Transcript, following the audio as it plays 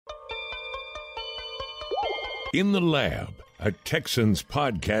In the Lab, a Texans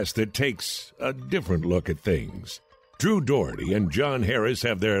podcast that takes a different look at things. Drew Doherty and John Harris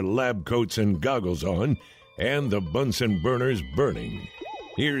have their lab coats and goggles on, and the Bunsen burners burning.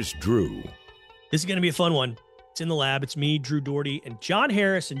 Here's Drew. This is going to be a fun one. It's In the Lab. It's me, Drew Doherty, and John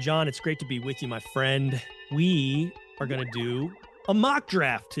Harris. And John, it's great to be with you, my friend. We are going to do a mock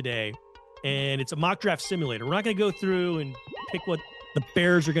draft today, and it's a mock draft simulator. We're not going to go through and pick what the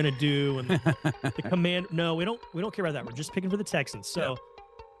Bears are going to do and the command. No, we don't care about that. We're just picking for the Texans. So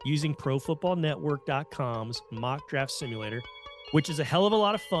using ProFootballNetwork.com's mock draft simulator, which is a hell of a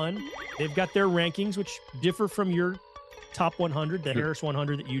lot of fun. They've got their rankings, which differ from your top 100, the Harris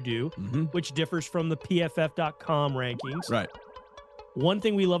 100 that you do, which differs from the PFF.com rankings. Right. One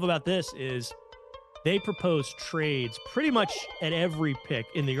thing we love about this is they propose trades pretty much at every pick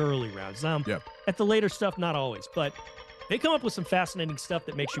in the early rounds. At the later stuff, not always, but they come up with some fascinating stuff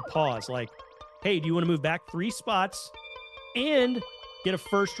that makes you pause. Like, hey, do you want to move back 3 spots and get a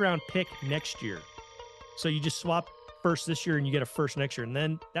first-round pick next year? So you just swap first this year and you get a first next year. And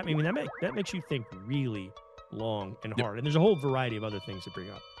then that makes you think really long and hard. And there's a whole variety of other things to bring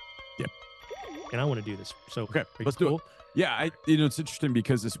up. Yep. And I want to do this. So okay, let's do it. Yeah, it's interesting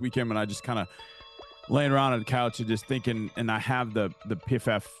because this weekend when I just kind of laying around on the couch and just thinking, and I have the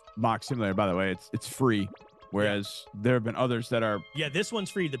PFF mock simulator, by the way, it's free. Whereas there have been others that are. Yeah, this one's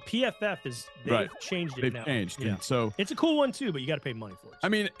free. The PFF they've changed it now. They've changed. Yeah. And so it's a cool one too, but you got to pay money for it. I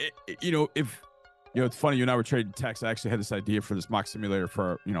mean, it's funny. You and I were trading texts. I actually had this idea for this mock simulator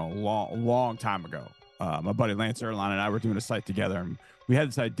for, a long time ago. My buddy Lance Erline and I were doing a site together, and we had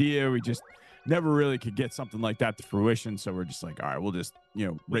this idea. We just never really could get something like that to fruition. So we're just like, all right, we'll just,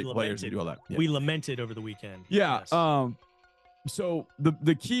 rate players and do all that. Yeah. We lamented over the weekend. Yeah. Yes. So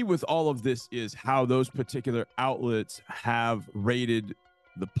the key with all of this is how those particular outlets have rated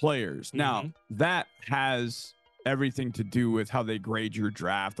the players. Mm-hmm. Now, that has everything to do with how they grade your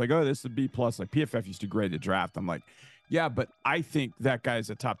draft. Like, oh, this is a B+. Like PFF used to grade the draft. I'm like, yeah, but I think that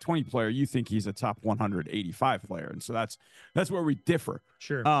guy's a top 20 player. You think he's a top 185 player. And so that's where we differ.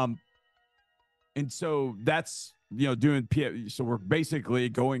 Sure. And so that's, doing so we're basically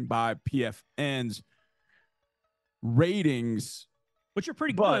going by PFN's ratings, which are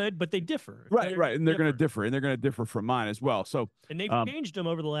pretty good, but they differ. Right. And they're going to differ, and they're going to differ from mine as well. So, and they've changed them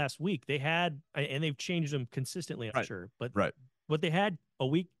over the last week. And they've changed them consistently, I'm sure. But what they had a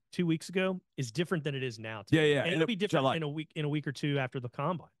week, 2 weeks ago is different than it is now. Today. Yeah. And it'll be different in a week or two after the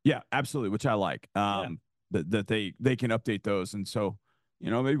combine. Yeah, absolutely. Which I like. That they can update those. And so,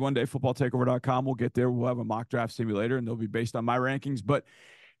 maybe one day footballtakeover.com will get there. We'll have a mock draft simulator and they'll be based on my rankings. But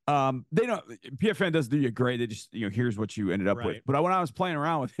they don't. PFN doesn't do you great. They just, here's what you ended up with. But when I was playing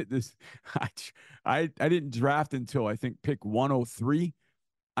around with it, I didn't draft until I think pick 103.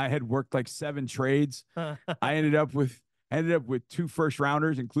 I had worked like 7 trades. I ended up with 2 first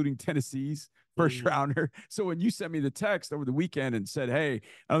rounders, including Tennessee's first rounder. So when you sent me the text over the weekend and said, hey,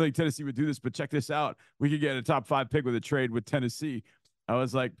 I don't think Tennessee would do this, but check this out. We could get a top 5 pick with a trade with Tennessee. I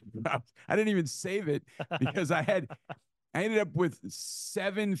was like, I didn't even save it because I ended up with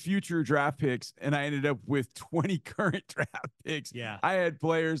 7 future draft picks, and I ended up with 20 current draft picks. Yeah. I had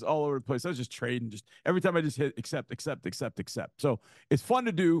players all over the place. I was just trading. Just every time I just hit accept. So it's fun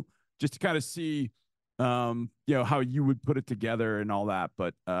to do just to kind of see, how you would put it together and all that.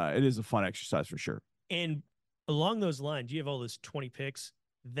 But it is a fun exercise for sure. And along those lines, you have all those 20 picks.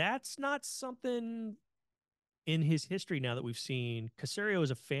 That's not something in his history now that we've seen Caserio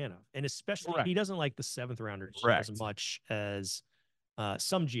is a fan of, and especially he doesn't like the 7th rounders as much as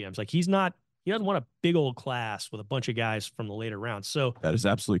some GMs. Like he doesn't want a big old class with a bunch of guys from the later rounds. So that is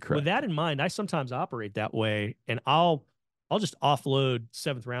absolutely correct. With that in mind, I sometimes operate that way, and I'll just offload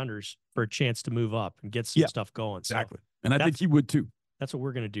 7th rounders for a chance to move up and get some stuff going. Exactly. So and I think he would too. That's what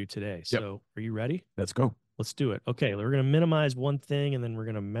we're going to do today. So are you ready? Let's go. Let's do it. Okay, we're going to minimize one thing, and then we're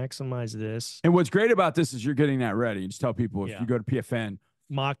going to maximize this. And what's great about this is you're getting that ready. Just tell people if you go to PFN.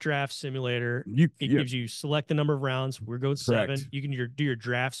 Mock draft simulator, it gives you select the number of rounds. We're going 7. You can do your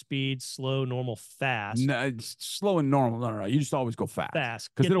draft speed, slow, normal, fast. No, it's slow and normal. No. You just always go fast.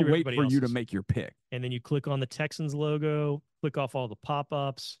 Because it'll wait for you to make your pick. And then you click on the Texans logo, click off all the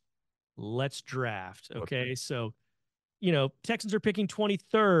pop-ups. Let's draft. Okay. So Texans are picking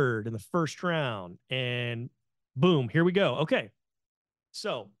 23rd in the first round, and boom, here we go. Okay.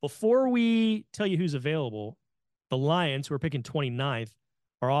 So before we tell you who's available, the Lions, who are picking 29th,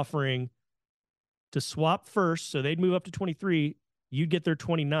 are offering to swap first. So they'd move up to 23. You'd get their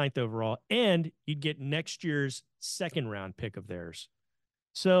 29th overall, and you'd get next year's 2nd round pick of theirs.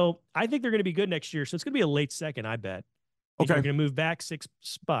 So I think they're going to be good next year. So it's going to be a late 2nd, I bet. Okay. They're going to move back 6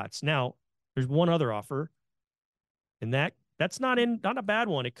 spots. Now, there's one other offer. And that's not a bad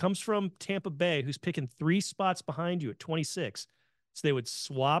one. It comes from Tampa Bay, who's picking 3 spots behind you at 26. So they would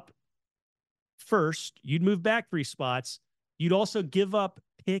swap first. You'd move back 3 spots. You'd also give up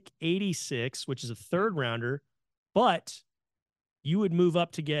pick 86, which is a 3rd rounder, but you would move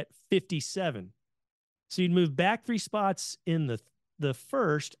up to get 57. So you'd move back 3 spots in the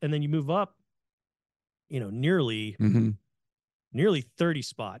first, and then you move up, nearly 30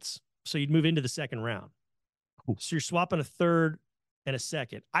 spots. So you'd move into the 2nd round. Cool. So you're swapping a 3rd and a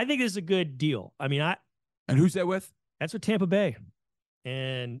 2nd. I think this is a good deal. I mean, and who's that with? That's with Tampa Bay.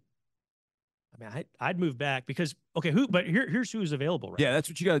 And I mean, I'd move back because but here's who's available right now. That's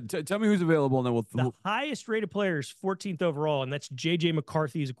what you got to tell me who's available, and then the highest rated player is 14th overall, and that's JJ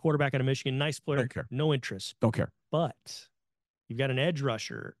McCarthy. He's a quarterback out of Michigan. Nice player. Don't care. No interest. Don't care. But you've got an edge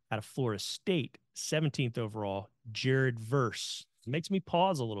rusher out of Florida State, 17th overall, Jared Verse. It makes me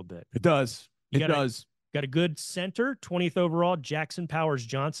pause a little bit. It does. It does. Got a good center, 20th overall, Jackson Powers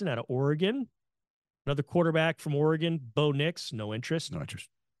Johnson out of Oregon. Another quarterback from Oregon, Bo Nix, no interest. No interest.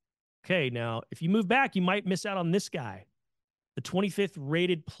 Okay, now, if you move back, you might miss out on this guy. The 25th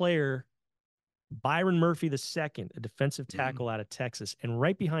rated player, Byron Murphy II, a defensive tackle out of Texas. And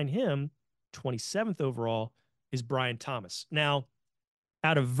right behind him, 27th overall, is Brian Thomas. Now,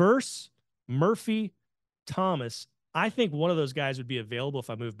 out of Verse, Murphy, Thomas, I think one of those guys would be available if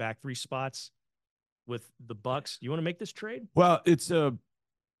I move back 3 spots with the Bucks. You want to make this trade? Well, so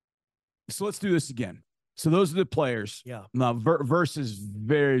let's do this again. So those are the players. Yeah. Now, Verse is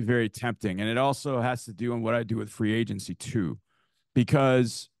very, very tempting. And it also has to do on what I do with free agency too.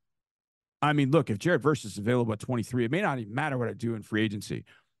 Because, I mean, look, if Jared Verse is available at 23, it may not even matter what I do in free agency.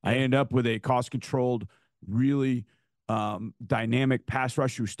 I end up with a cost-controlled, really dynamic pass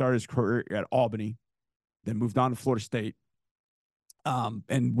rusher who started his career at Albany, then moved on to Florida State,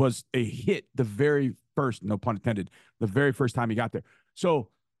 and was a hit the very first, no pun intended, the very first time he got there. So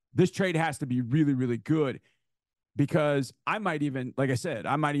this trade has to be really, really good because I might even, like I said,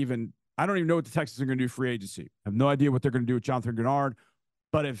 I don't even know what the Texans are going to do free agency. I have no idea what they're going to do with Jonathan Grenard.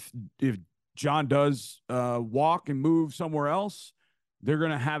 But if John does walk and move somewhere else, they're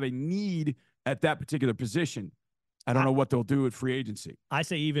going to have a need at that particular position. I don't know what they'll do at free agency. I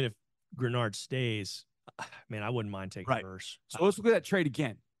say even if Grenard stays, man, I wouldn't mind taking Verse. So let's look at that trade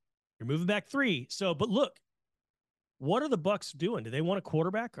again. You're moving back 3. But look, what are the Bucks doing? Do they want a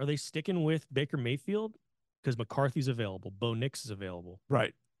quarterback? Are they sticking with Baker Mayfield? Because McCarthy's available. Bo Nix is available.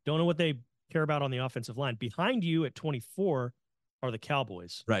 Right. Don't know what they care about on the offensive line. Behind you at 24 are the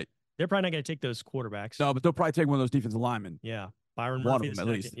Cowboys. Right. They're probably not going to take those quarterbacks. No, but they'll probably take one of those defensive linemen. Yeah. Byron Murphy. One of them,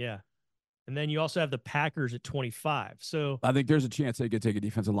 at least. Yeah. And then you also have the Packers at 25. So I think there's a chance they could take a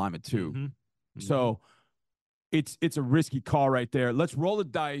defensive lineman too. Mm-hmm. Mm-hmm. So it's a risky call right there. Let's roll the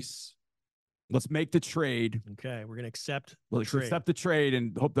dice. Let's make the trade. Okay, we're going to accept accept the trade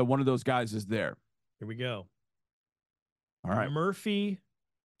and hope that one of those guys is there. Here we go. All right.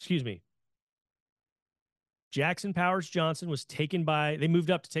 Jackson Powers Johnson was taken they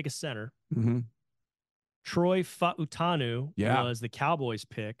moved up to take a center. Mm-hmm. Troy Fautanu was the Cowboys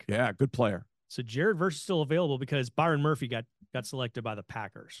pick. Yeah, good player. So Jared Verse is still available because Byron Murphy got selected by the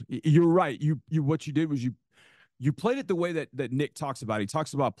Packers. You're right. What you did was you played it the way that Nick talks about. He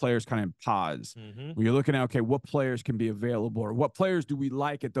talks about players kind of in pods. Mm-hmm. When you're looking at, okay, what players can be available or what players do we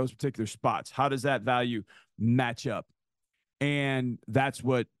like at those particular spots? How does that value match up? And that's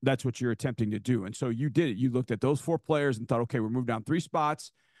what you're attempting to do. And so you did it. You looked at those 4 players and thought, okay, we're moving down 3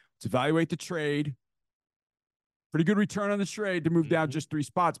 spots. Let's evaluate the trade. Pretty good return on the trade to move down just 3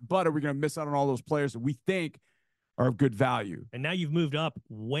 spots. But are we going to miss out on all those players that we think are of good value? And now you've moved up,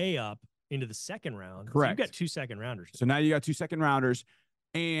 way up, into the 2nd round. Correct. So you've got 2 second rounders. So now you got 2 second rounders,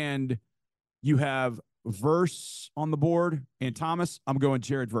 and you have Verse on the board and Thomas. I'm going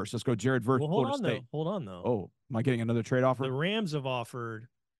Jared Verse. Let's go Jared Verse. Well, hold on though. Oh, am I getting another trade offer? The Rams have offered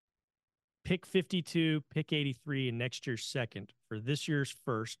pick 52, pick 83, and next year's 2nd for this year's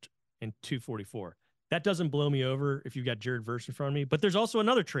 1st and 244. That doesn't blow me over if you've got Jared Verse in front of me. But there's also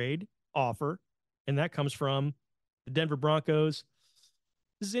another trade offer, and that comes from the Denver Broncos.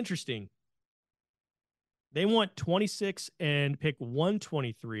 This is interesting. They want 26 and pick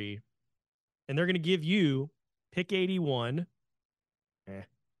 123, and they're going to give you pick 81,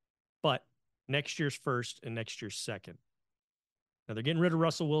 but next year's 1st and next year's 2nd. Now, they're getting rid of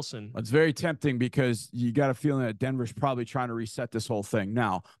Russell Wilson. It's very tempting because you got a feeling that Denver's probably trying to reset this whole thing.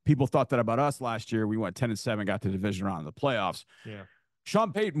 Now, people thought that about us last year. We went 10-7, got to the division round of the playoffs. Yeah.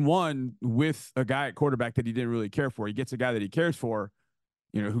 Sean Payton won with a guy at quarterback that he didn't really care for. He gets a guy that he cares for.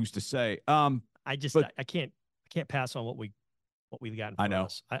 Who's to say? I can't pass on what we what we've got in front I know. of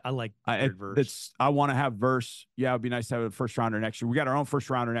us. I like I Verse. I want to have Verse. Yeah, it'd be nice to have a first rounder next year. We got our own first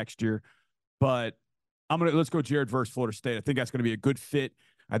rounder next year, but let's go Jared Verse, Florida State. I think that's going to be a good fit.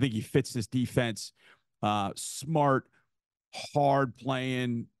 I think he fits this defense. Smart, hard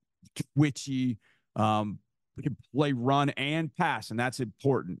playing, twitchy. We can play run and pass, and that's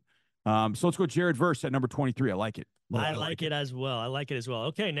important. So let's go Jared Verse at number 23. I like it. I like it as well. I like it as well.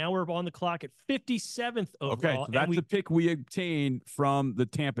 Okay, now we're on the clock at 57th overall. Okay, so that's the pick we obtained from the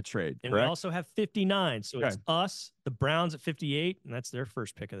Tampa trade, and correct? we also have 59. So it's us, the Browns at 58, and that's their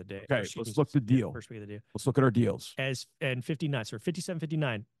first pick of the day. Okay, let's look the deal. First pick of the day. Let's look at our deals. And 59. So 57,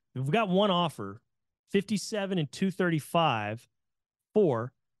 59. We've got one offer, 57 and 235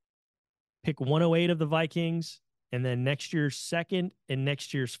 for pick 108 of the Vikings, and then next year's second and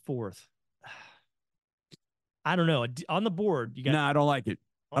next year's fourth. I don't know. On the board, you got. Nah, I don't like it.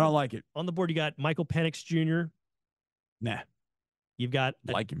 I don't like it. On the board, you got Michael Penix Jr. Nah. You've got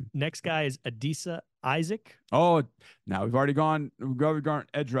like him. Next guy is Adisa Isaac. Oh, now we've already gone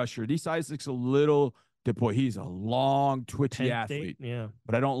edge rusher. Adisa Isaac's a little good boy. He's a long, twitchy athlete. Yeah.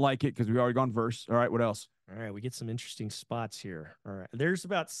 But I don't like it because we've already gone Verse. All right, what else? All right, we get some interesting spots here. All right. There's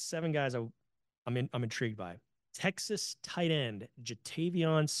about 7 guys I'm intrigued by. Texas tight end,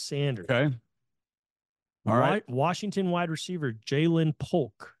 Jatavion Sanders. Okay. All right. Washington wide receiver, Jalen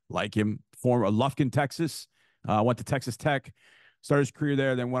Polk. Like him. Former Lufkin, Texas. Went to Texas Tech. Started his career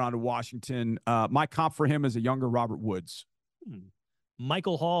there, then went on to Washington. My comp for him is a younger Robert Woods.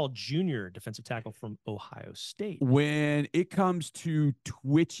 Michael Hall Jr., defensive tackle from Ohio State. When it comes to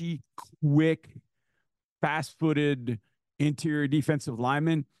twitchy, quick, fast-footed interior defensive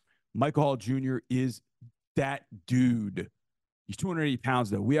lineman, Michael Hall Jr. is that dude. He's 280 pounds,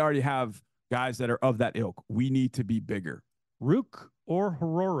 though. We already have guys that are of that ilk. We need to be bigger. Rook or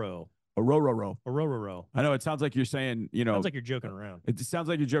Hororo? Ororo. I know it sounds like you're saying, sounds like you're joking around. It sounds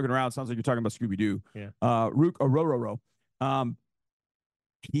like you're joking around. It sounds like you're talking about Scooby-Doo. Yeah. Rook Ororo.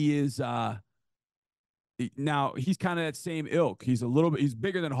 He is now he's kind of that same ilk. He's he's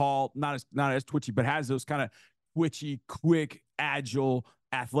bigger than Hall, not as twitchy, but has those kind of twitchy, quick, agile,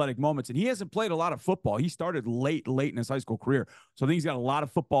 athletic moments. And he hasn't played a lot of football. He started late in his high school career. So I think he's got a lot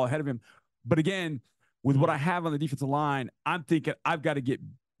of football ahead of him. But again, with what I have on the defensive line, I'm thinking I've got to get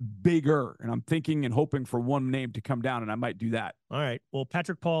bigger. And I'm thinking and hoping for one name to come down, and I might do that. All right. Well,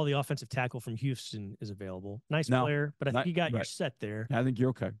 Patrick Paul, the offensive tackle from Houston, is available. Nice player, but I think you got your set there. I think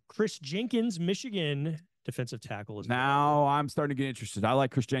you're okay. Chris Jenkins, Michigan defensive tackle is now I'm starting to get interested. I like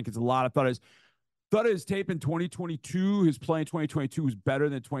Chris Jenkins a lot. I thought his tape in 2022, his play in 2022 was better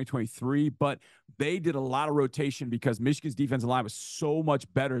than 2023, but they did a lot of rotation because Michigan's defensive line was so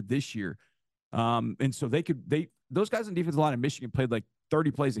much better this year. And so those guys in defensive line in Michigan played like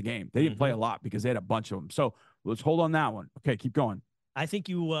 30 plays a game. They didn't play a lot because they had a bunch of them. So let's hold on that one. Okay, keep going. I think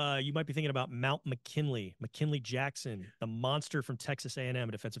you might be thinking about Mount McKinley Jackson, the monster from Texas A&M,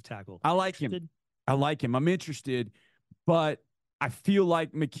 a defensive tackle. I like him. I'm interested, but I feel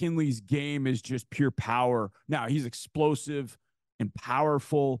like McKinley's game is just pure power. Now, he's explosive and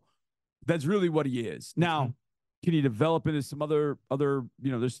powerful. That's really what he is. Now, can he develop into some other can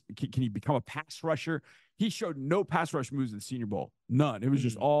he become a pass rusher? He showed no pass rush moves in the Senior Bowl. None. It was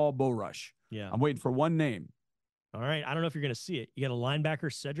just all bull rush. Yeah. I'm waiting for one name. All right. I don't know if you're going to see it. You got a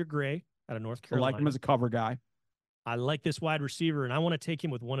linebacker, Cedric Gray, out of North Carolina. I like him as a cover guy. I like this wide receiver, and I want to take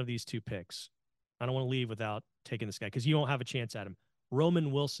him with one of these 2 picks. I don't want to leave without taking this guy because you don't have a chance at him.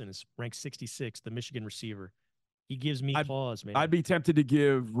 Roman Wilson is ranked 66, the Michigan receiver. He gives me pause, man. I'd be tempted to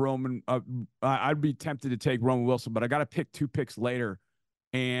give Roman. I'd be tempted to take Roman Wilson, but I got to pick 2 picks later,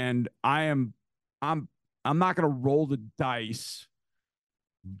 and I'm not going to roll the dice,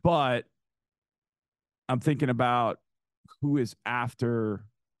 but I'm thinking about who is after.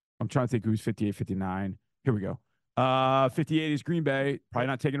 I'm trying to think who's 58, 59. Here we go. 58 is Green Bay. Probably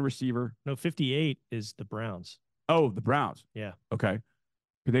not taking a receiver. No, 58 is the Browns. Oh, the Browns. Yeah. Okay.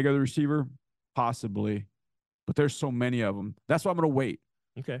 Could they go to the receiver? Possibly. But there's so many of them. That's why I'm going to wait.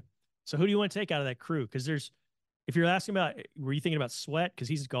 Okay. So who do you want to take out of that crew? Because if you're asking about, were you thinking about Sweat? Because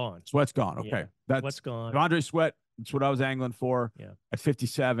he's gone. Sweat's gone. Okay. Yeah. That's Sweat's gone. DeAndre Sweat. That's what I was angling for. Yeah. At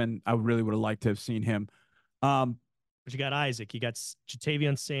 57, I really would have liked to have seen him. But you got Isaac. You got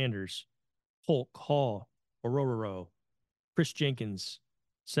Jatavion Sanders, Polk, Hall, Ororo, Chris Jenkins,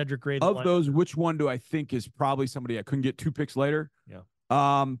 Cedric Gray. Of those, which one do I think is probably somebody I couldn't get 2 picks later? Yeah.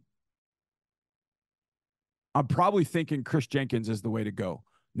 I'm probably thinking Chris Jenkins is the way to go.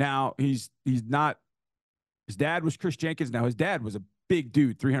 Now, he's not – his dad was Chris Jenkins. Now, his dad was a big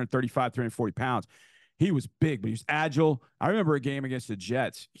dude, 335, 340 pounds. He was big, but he was agile. I remember a game against the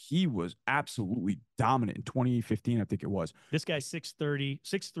Jets. He was absolutely dominant in 2015, I think it was. This guy's 6'3",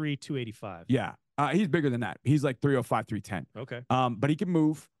 285. Yeah. He's bigger than that. He's like 305, 310. Okay. But he can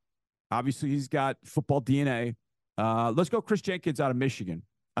move. Obviously, he's got football DNA. Let's go Chris Jenkins out of Michigan.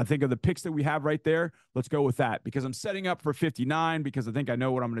 I think of the picks that we have right there. Let's go with that because I'm setting up for 59 because I think I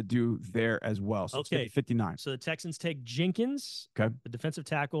know what I'm going to do there as well. So okay. 59. So the Texans take Jenkins, okay, the defensive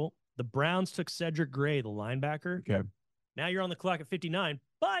tackle. The Browns took Cedric Gray, the linebacker. Okay. Now you're on the clock at 59,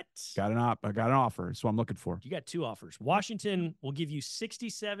 but I got an offer. That's what I'm looking for. You got two offers. Washington will give you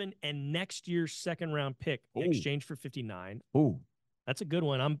 67 and next year's second-round pick in exchange for 59. Ooh. That's a good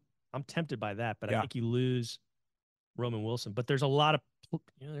one. I'm tempted by that, but I think you lose Roman Wilson. But there's a lot of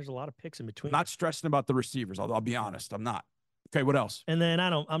picks in between. I'm not stressing about the receivers. I'll be honest. I'm not. Okay, what else? And then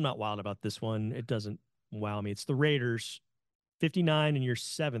I'm not wild about this one. It doesn't wow me. It's the Raiders, 59 in your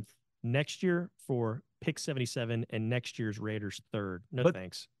seventh next year for pick 77 and next year's Raiders third.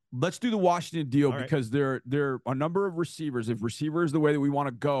 Thanks. Let's do the Washington deal because there are a number of receivers. If receiver is the way that we want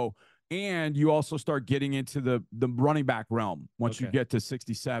to go, and you also start getting into the running back realm once you get to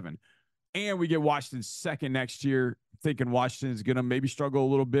 67. And we get Washington second next year, thinking Washington is going to maybe struggle a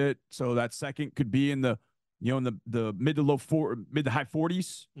little bit. So that second could be in the mid to high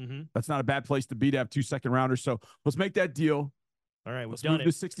 40s. Mm-hmm. That's not a bad place to be to have 2 second rounders. So let's make that deal. All right, let's move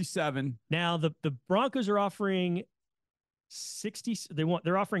to 67. Now the Broncos are offering 60.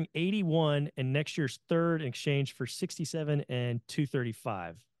 They're offering 81 and next year's third in exchange for 67 and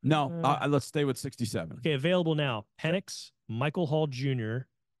 235. No, let's stay with 67. Okay, available now: Penix, Michael Hall Jr.,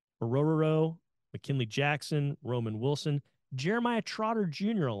 Ororo, McKinley Jackson, Roman Wilson, Jeremiah Trotter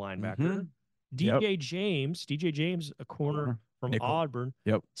Jr., a linebacker, DJ James, a corner from Auburn,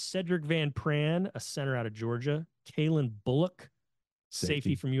 Cedric Van Pran, a center out of Georgia, Kalen Bullock,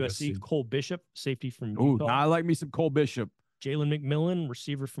 safety from USC, Cole Bishop, safety from Utah. I like me some Cole Bishop. Jalen McMillan,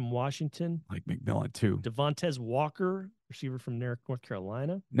 receiver from Washington. I like McMillan too. Devontae Walker, receiver from North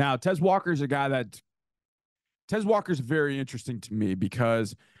Carolina. Now, Tez Walker's a guy that Tez Walker's very interesting to me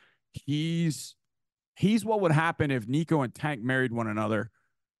because he's what would happen if Nico and Tank married one another,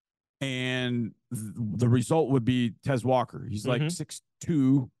 and the result would be Tez Walker. He's like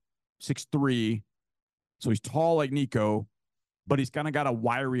 6'2", 6'3", so he's tall like Nico, but he's kind of got a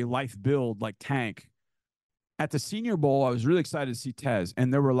wiry, lithe build like Tank. At the Senior Bowl, I was really excited to see Tez,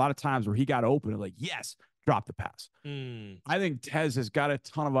 and there were a lot of times where he got open and like, yes, drop the pass. I think Tez has got a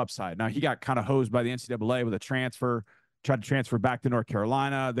ton of upside. Now, he got kind of hosed by the NCAA with a transfer, tried to transfer back to North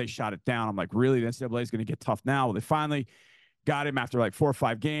Carolina. They shot it down. I'm like, really? The NCAA is going to get tough now? Well, they finally got him after like 4 or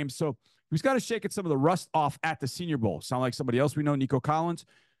 5 games. So he's got to shake some of the rust off at the Senior Bowl. Sound like somebody else we know, Nico Collins.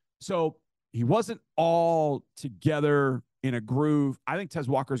 So he wasn't all together in a groove. I think Tez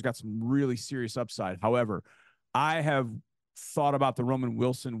Walker's got some really serious upside. However, I have thought about the Roman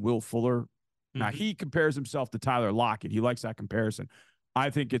Wilson, Will Fuller. Now, he compares himself to Tyler Lockett. He likes that comparison. I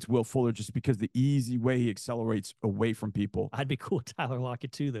think it's Will Fuller just because the easy way he accelerates away from people. I'd be cool with Tyler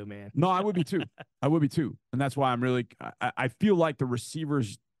Lockett too, though, man. No, I would be too. I would be too. And that's why I'm really I feel like the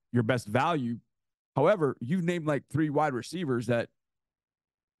receiver's your best value. However, you've named like 3 wide receivers that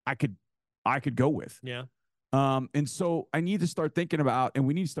I could go with. Yeah. And so I need to start thinking about, and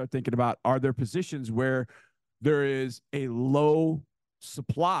we need to start thinking about, are there positions where there is a low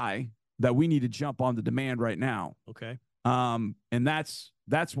supply that we need to jump on the demand right now? Okay. And that's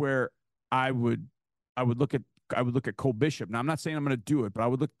where I would look at Cole Bishop. Now, I'm not saying I'm going to do it, but I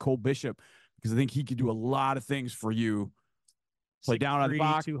would look at Cole Bishop because I think he could do a lot of things for you. Play down on the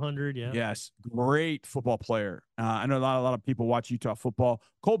box. 200, yeah. Yes, great football player. I know a lot of people watch Utah football.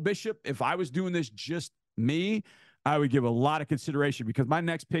 Cole Bishop, if I was doing this just me, I would give a lot of consideration because my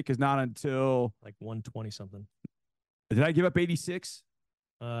next pick is not until like 120 something. Did I give up 86?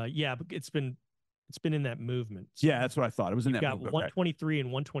 Yeah, but it's been in that movement. So yeah, that's what I thought. It was in that movement. Got 123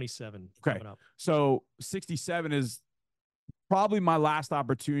 and 127 coming up. So 67 is probably my last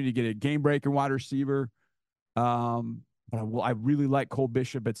opportunity to get a game breaker wide receiver. But I really like Cole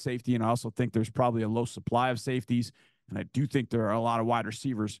Bishop at safety, and I also think there's probably a low supply of safeties, and I do think there are a lot of wide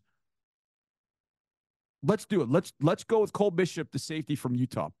receivers. Let's do it. Let's go with Cole Bishop, the safety from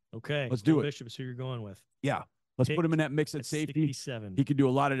Utah. Okay. Let's do it. Bishop is who you're going with. Yeah. Let's put him in that mix at safety. 67. He can do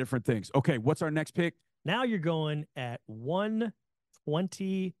a lot of different things. Okay, what's our next pick? Now you're going at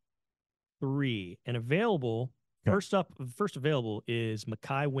 123 and available. First available is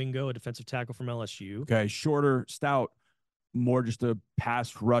Mekhi Wingo, a defensive tackle from LSU. Okay, shorter, stout, more just a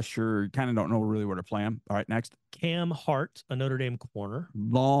pass rusher. Kind of don't know really where to play him. All right, next. Cam Hart, a Notre Dame corner.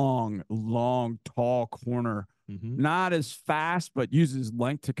 Long, tall corner. Not as fast, but uses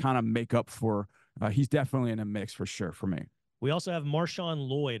length to kind of make up for He's definitely in a mix for sure for me. We also have Marshawn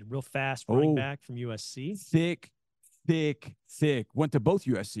Lloyd, real fast running back from USC. Thick. Went to both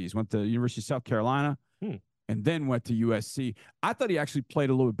USCs. Went to University of South Carolina and then went to USC. I thought he actually played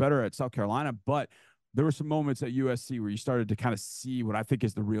a little bit better at South Carolina, but there were some moments at USC where you started to kind of see what I think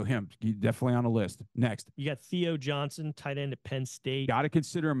is the real him. He's definitely on the list. Next. You got Theo Johnson, tight end at Penn State. Got to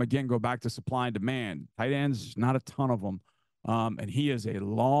consider him again, go back to supply and demand. Tight ends, not a ton of them. And he is a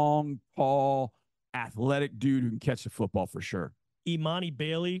long, tall, athletic dude who can catch the football for sure. Imani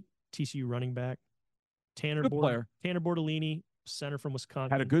Bailey, TCU running back. Tanner Bortolini, center from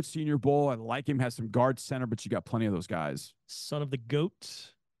Wisconsin. Had a good Senior Bowl. I like him. Has some guard center, but you got plenty of those guys. Son of the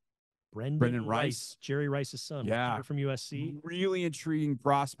GOAT. Brendan Rice, Jerry Rice's son. Yeah, from USC. Really intriguing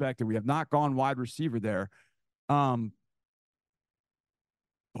prospect, and we have not gone wide receiver there. Boy,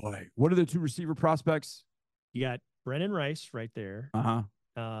 what are the 2 receiver prospects? You got Brendan Rice right there.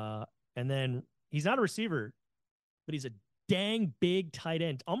 And then he's not a receiver, but he's a dang big tight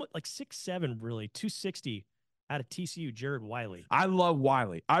end, almost like 6'7", really, 260 out of TCU, Jared Wiley. I love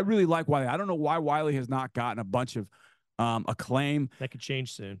Wiley. I really like Wiley. I don't know why Wiley has not gotten a bunch of acclaim. That could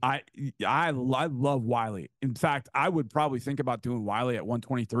change soon. I love Wiley. In fact, I would probably think about doing Wiley at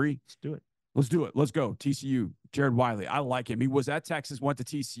 123. Let's do it. Let's do it. Let's go. TCU, Jared Wiley. I like him. He was at Texas, went to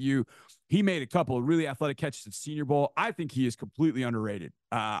TCU. He made a couple of really athletic catches at Senior Bowl. I think he is completely underrated.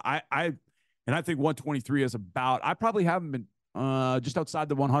 I think 123 is about, I probably have him just outside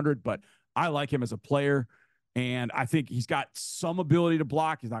the 100, but I like him as a player. And I think he's got some ability to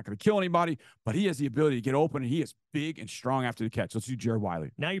block. He's not going to kill anybody, but he has the ability to get open, and he is big and strong after the catch. Let's do Jared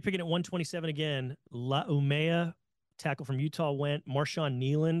Wiley. Now you're picking at 127 again. La Umea, tackle from Utah, went. Marshawn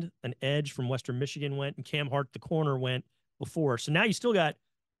Nealand, an edge from Western Michigan, went. And Cam Hart, the corner, went before. So now you still got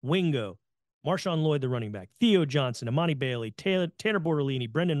Wingo, Marshawn Lloyd, the running back, Theo Johnson, Imani Bailey, Tanner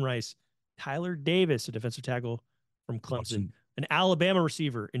Bortolini, Brendan Rice, Tyler Davis, a defensive tackle from Clemson, an Alabama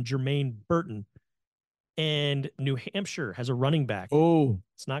receiver in Jermaine Burton. And New Hampshire has a running back.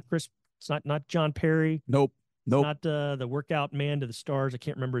 It's not Chris. It's not John Perry. Nope. It's not the workout man to the stars. I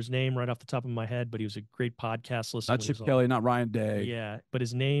can't remember his name right off the top of my head, but he was a great podcast listener. Not Chip Kelly, not Ryan Day. Yeah, but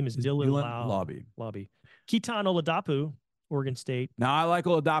his name is Dylan Lobby. Keaton Oladapu, Oregon State. Now, I like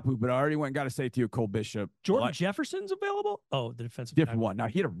Oladapu, but I already went and got to say to you, Cole Bishop. Jordan Jefferson's available? Oh, the defensive different one. Now,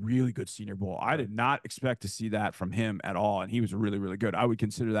 he had a really good Senior Bowl. I did not expect to see that from him at all, and he was really, really good. I would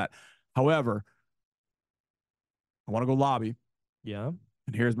consider that. However, I want to go Lobby. Yeah.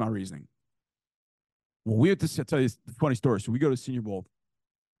 And here's my reasoning. Well, we have to tell you a funny story. So we go to Senior Bowl,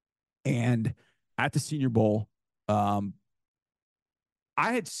 and at the Senior Bowl, I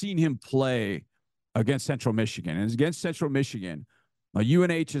had seen him play against Central Michigan, and it's against Central Michigan. Now,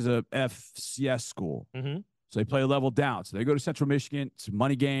 UNH is a FCS school, so they play a level down. So they go to Central Michigan. It's a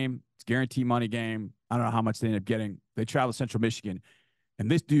money game. It's a guaranteed money game. I don't know how much they end up getting. They travel to Central Michigan. And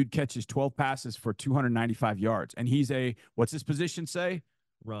this dude catches 12 passes for 295 yards. And he's what's his position say?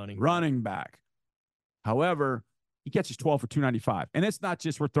 Running back. However, he catches 12 for 295. And it's not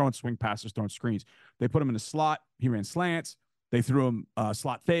just we're throwing swing passes, throwing screens. They put him in the slot. He ran slants. They threw him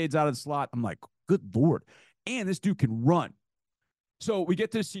slot fades out of the slot. I'm like, good Lord. And this dude can run. So we get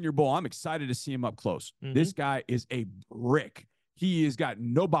to the Senior Bowl. I'm excited to see him up close. This guy is a brick. He has got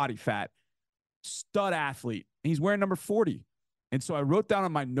no body fat. Stud athlete. And he's wearing number 40. And so I wrote down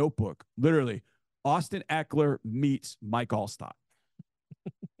on my notebook, literally, Austin Eckler meets Mike Allstott.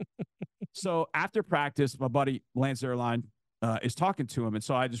 So after practice, my buddy Lance Airline is talking to him. And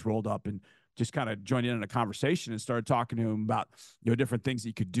so I just rolled up and just kind of joined in a conversation and started talking to him about, different things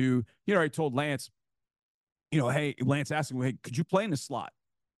he could do. He already told Lance, hey, Lance asked him, hey, could you play in the slot?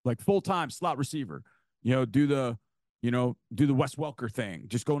 Like full-time slot receiver, do the Wes Welker thing.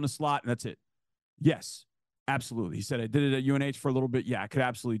 Just go in the slot and that's it. Yes. Absolutely. He said, I did it at UNH for a little bit. Yeah, I could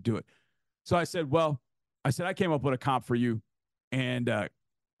absolutely do it. So I said, I came up with a comp for you. And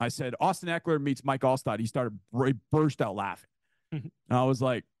I said, Austin Eckler meets Mike Allstott. He burst out laughing. And I was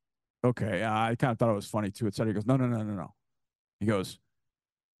like, okay. I kind of thought it was funny too. He goes, no. He goes,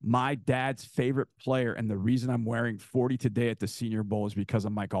 my dad's favorite player. And the reason I'm wearing 40 today at the Senior Bowl is because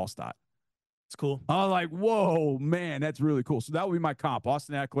of Mike Allstott. It's cool. I was like, whoa, man, that's really cool. So that would be my comp.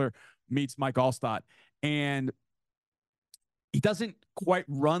 Austin Eckler meets Mike Allstott. And he doesn't quite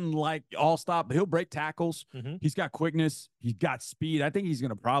run like Allstott, but he'll break tackles. He's got quickness. He's got speed. I think he's going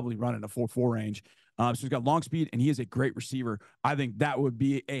to probably run in a 4.4 range. So he's got long speed, and he is a great receiver. I think that would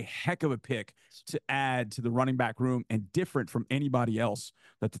be a heck of a pick to add to the running back room and different from anybody else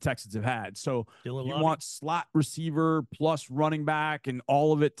that the Texans have had. So you want slot receiver plus running back and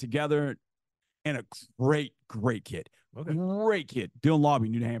all of it together. and a great kid. Okay. Great kid. Dylan Lobby,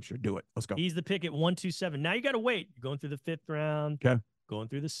 New Hampshire. Do it. Let's go. He's the pick at 127. Now you got to wait. You're going through the 5th round. Okay. Going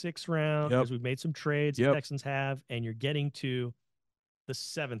through the 6th round because we've made some trades the Texans have, and you're getting to the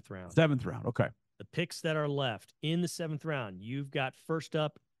 7th round. 7th round. Okay. The picks that are left in the 7th round, you've got first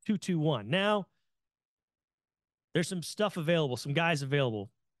up 221. Now, there's some stuff available, some guys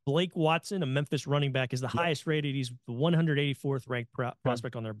available. Blake Watson, a Memphis running back, is the highest rated. He's the 184th ranked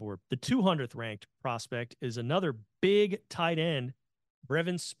prospect on their board. The 200th ranked prospect is another big tight end,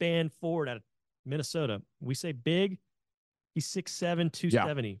 Brevin Spann-Ford out of Minnesota. We say big. He's 6'7",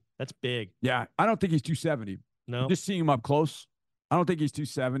 270. Yeah. That's big. Yeah, I don't think he's 270. No. Just seeing him up close, I don't think he's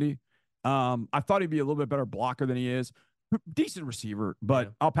 270. I thought he'd be a little bit better blocker than he is. Decent receiver,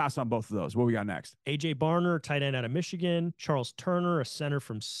 but I'll pass on both of those. What we got next? A.J. Barner, tight end out of Michigan. Charles Turner, a center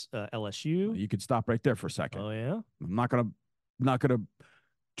from LSU. You could stop right there for a second. Oh, yeah? I'm not gonna.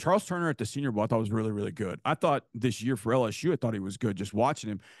 Charles Turner at the Senior Bowl, I thought was really, really good. I thought this year for LSU, I thought he was good just watching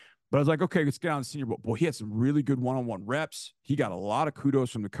him. But I was like, okay, let's get on the Senior Bowl. Boy, he had some really good one-on-one reps. He got a lot of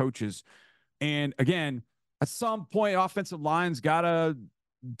kudos from the coaches. And again, at some point, offensive line's got to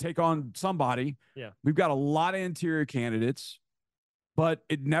take on somebody. Yeah. We've got a lot of interior candidates, but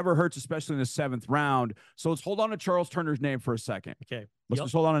it never hurts, especially in the 7th round. So let's hold on to Charles Turner's name for a second. Okay. Let's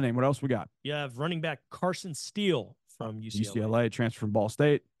just hold on to name. What else we got? You have running back Carson Steele from UCLA. UCLA, transfer from Ball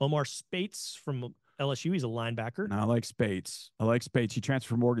State. Omar Spates from LSU. He's a linebacker. No, I like Spates. He transferred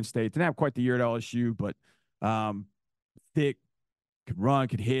from Oregon State. Didn't have quite the year at LSU, but thick, could run,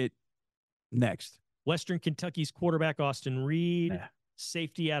 could hit. Next. Western Kentucky's quarterback, Austin Reed. Yeah.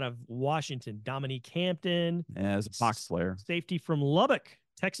 Safety out of Washington, Dominique Hampton. Yeah, as a box player. Safety from Lubbock,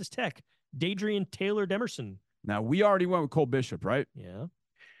 Texas Tech, Dadrian Taylor Demerson. Now, we already went with Cole Bishop, right? Yeah.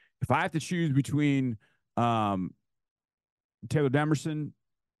 If I have to choose between Taylor Demerson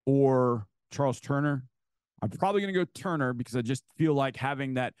or Charles Turner, I'm probably going to go Turner because I just feel like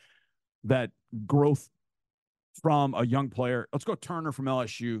having that growth from a young player. Let's go Turner from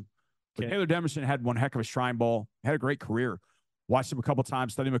LSU. But Taylor Demerson had one heck of a Shrine Bowl, had a great career. Watched him a couple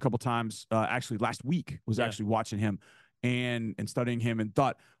times, studied him a couple times. Actually, last week was actually watching him and studying him and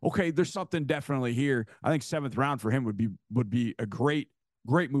thought, okay, there's something definitely here. I think 7th round for him would be a great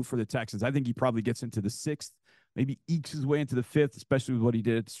move for the Texans. I think he probably gets into the 6th, maybe ekes his way into the 5th, especially with what he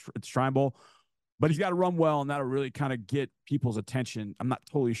did at Shrine Bowl. But he's got to run well, and that'll really kind of get people's attention. I'm not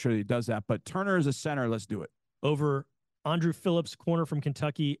totally sure that he does that, but Turner is a center. Let's do it. Over Andrew Phillips, corner from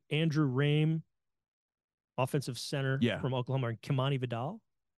Kentucky, Andrew Rame, offensive center from Oklahoma, and Kimani Vidal,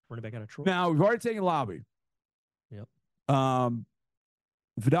 running back out of Troy. Now, we've already taken Lobby. Yep.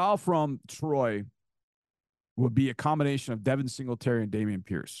 Vidal from Troy would be a combination of Devin Singletary and Dameon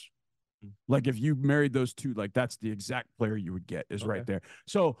Pierce. Like if you married those two, like that's the exact player you would get is right there.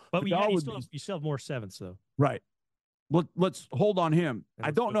 So, but you still have more 7s though. Right. Let's hold on him. I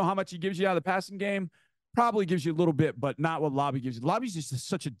don't know how much he gives you out of the passing game. Probably gives you a little bit, but not what Lobby gives you. Lobby's just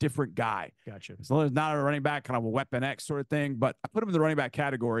such a different guy. Gotcha. So it's not a running back, kind of a weapon X sort of thing, but I put him in the running back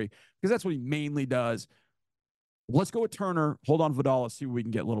category because that's what he mainly does. Let's go with Turner. Hold on Vidal. Let's see what we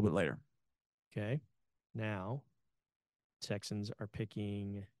can get a little bit later. Okay. Now, Texans are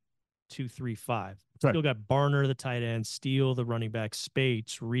picking 2, 3, 5. Still got Barner, the tight end, Steele, the running back,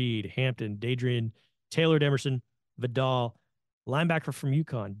 Spates, Reed, Hampton, Dadrian, Taylor Demerson, Vidal, linebacker from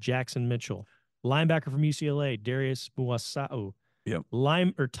UConn, Jackson Mitchell. Linebacker from UCLA, Darius Muasau. Yep.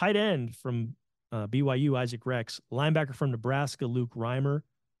 Tight end from BYU, Isaac Rex. Linebacker from Nebraska, Luke Reimer.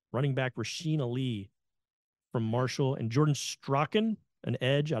 Running back, Rasheen Ali from Marshall. And Jordan Strachan, an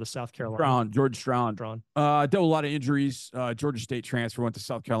edge out of South Carolina. George Strawn. Dealt with a lot of injuries. Georgia State transfer, went to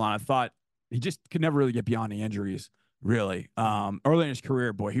South Carolina. I thought he just could never really get beyond the injuries, really. Early in his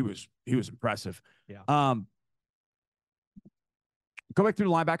career, boy, he was impressive. Yeah. Go back through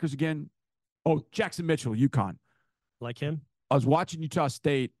the linebackers again. Oh, Jackson Mitchell, UConn. Like him? I was watching Utah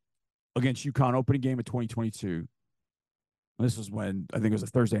State against UConn opening game of 2022. This was when I think it was a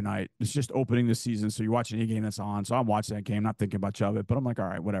Thursday night. It's just opening the season, so you're watching any game that's on. So I'm watching that game, not thinking much of it, but I'm like, all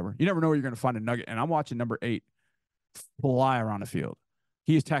right, whatever. You never know where you're going to find a nugget. And I'm watching number 8 fly around the field.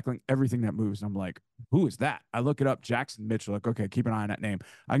 He is tackling everything that moves. And I'm like, who is that? I look it up, Jackson Mitchell. Like, okay, keep an eye on that name.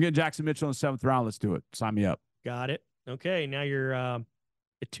 I'm getting Jackson Mitchell in the 7th round. Let's do it. Sign me up. Got it. Okay, now you're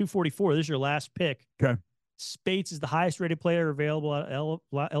at 244. This is your last pick. Okay. Spates is the highest rated player available at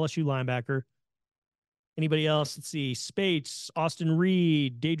LSU linebacker. Anybody else? Let's see. Spates, Austin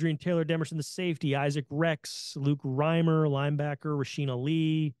Reed, Dadrian Taylor Demerson, the safety, Isaac Rex, Luke Reimer, linebacker, Rasheen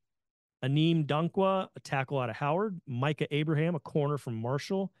Ali, Aneem Dunkwa, a tackle out of Howard, Micah Abraham, a corner from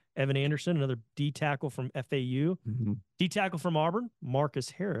Marshall, Evan Anderson, another D tackle from FAU, D tackle from Auburn, Marcus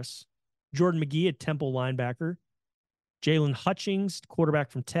Harris, Jordan McGee, a Temple linebacker. Jalen Hutchings,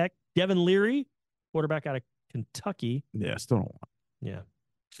 quarterback from Tech. Devin Leary, quarterback out of Kentucky. Yeah, still don't want. Yeah.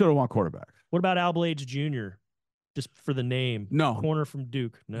 Still don't want quarterbacks. What about Al Blades Jr.? Just for the name. No. Corner from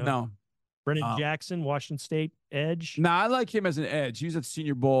Duke. No. Brennan Jackson, Washington State, edge. No, I like him as an edge. He was at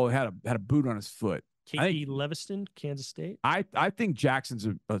Senior Bowl, had a boot on his foot. KP Leviston, Kansas State. I think Jackson's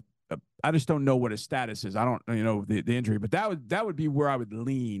I just don't know what his status is. I don't the injury, but that would be where I would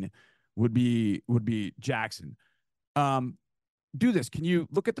lean. Would be Jackson. Do this. Can you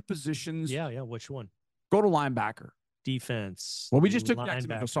look at the positions? Yeah. Which one? Go to linebacker. Defense. Well, we just took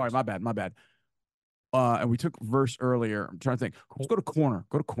Jackson. Oh, sorry, my bad. And we took verse earlier. I'm trying to think. Let's go to corner.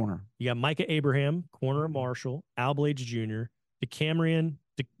 You got Micah Abraham, corner of Marshall, Al Blades Jr., DeCamarion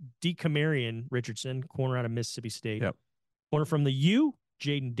Richardson, corner out of Mississippi State. Yep. Corner from the U,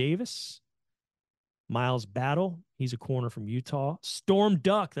 Jaden Davis. Miles Battle, he's a corner from Utah. Storm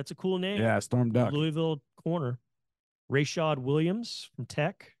Duck, that's a cool name. Yeah, Storm Duck. Louisville corner. Rashad Williams from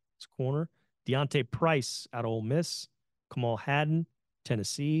Tech, it's a corner. Deontay Price out of Ole Miss. Kamal Haddon,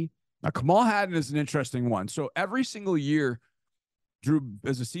 Tennessee. Now, Kamal Haddon is an interesting one. So every single year, Drew,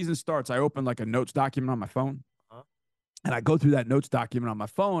 as the season starts, I open like a notes document on my phone. And I go through that notes document on my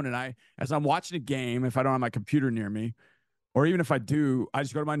phone. And as I'm watching a game, if I don't have my computer near me, or even if I do, I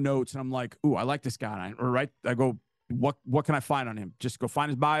just go to my notes and I'm like, ooh, I like this guy. I go, what can I find on him? Just go find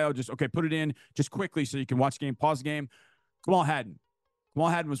his bio. Put it in just quickly so you can watch the game, pause the game. Kamal Haddon. Kamal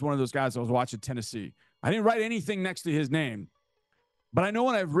Haddon was one of those guys I was watching Tennessee. I didn't write anything next to his name. But I know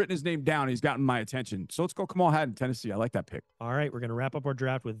when I've written his name down, he's gotten my attention. So let's go Kamal Haddon, Tennessee. I like that pick. All right, we're going to wrap up our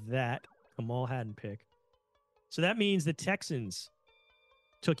draft with that Kamal Haddon pick. So that means the Texans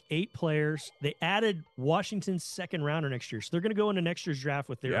took 8 players. They added Washington's second rounder next year. So they're going to go into next year's draft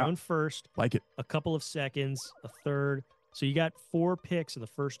with their own first. Like it. A couple of seconds, a third. So you got 4 picks in the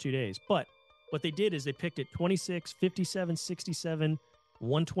first 2 days. But what they did is they picked at 26, 57, 67,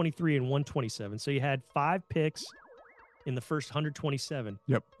 123, and 127. So you had 5 picks in the first 127.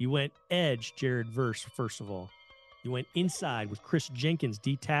 Yep. You went edge, Jared Verse, first of all. You went inside with Chris Jenkins,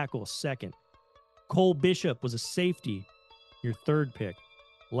 D tackle, second. Cole Bishop was a safety, your third pick.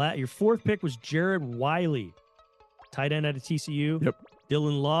 Your fourth pick was Jared Wiley, tight end out of TCU. Yep.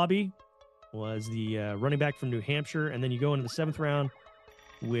 Dylan Lobby was the running back from New Hampshire. And then you go into the 7th round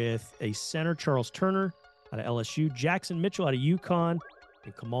with a center, Charles Turner out of LSU, Jackson Mitchell out of UConn,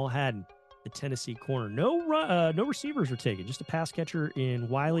 and Kamal Haddon, the Tennessee corner. No receivers were taken, just a pass catcher in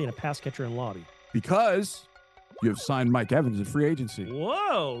Wiley and a pass catcher in Lobby. Because you have signed Mike Evans in free agency.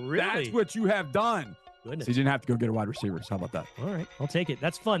 Whoa, really? That's what you have done. Goodness. So you didn't have to go get a wide receiver. How about that? All right, I'll take it.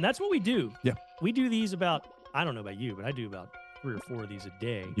 That's fun. That's what we do. Yeah. We do these about, I don't know about you, but I do about 3 or 4 of these a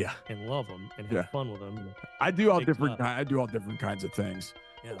day. Yeah. And love them and have fun with them. I do all different kinds of things.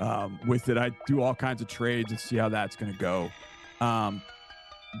 Yeah. With it, I do all kinds of trades and see how that's going to go.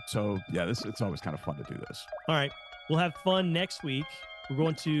 So yeah, it's always kind of fun to do this. All right, we'll have fun next week. We're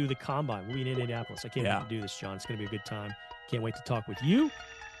going to the Combine. We'll be in Indianapolis. I can't wait to do this, John. It's going to be a good time. Can't wait to talk with you.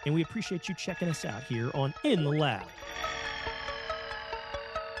 And we appreciate you checking us out here on In the Lab.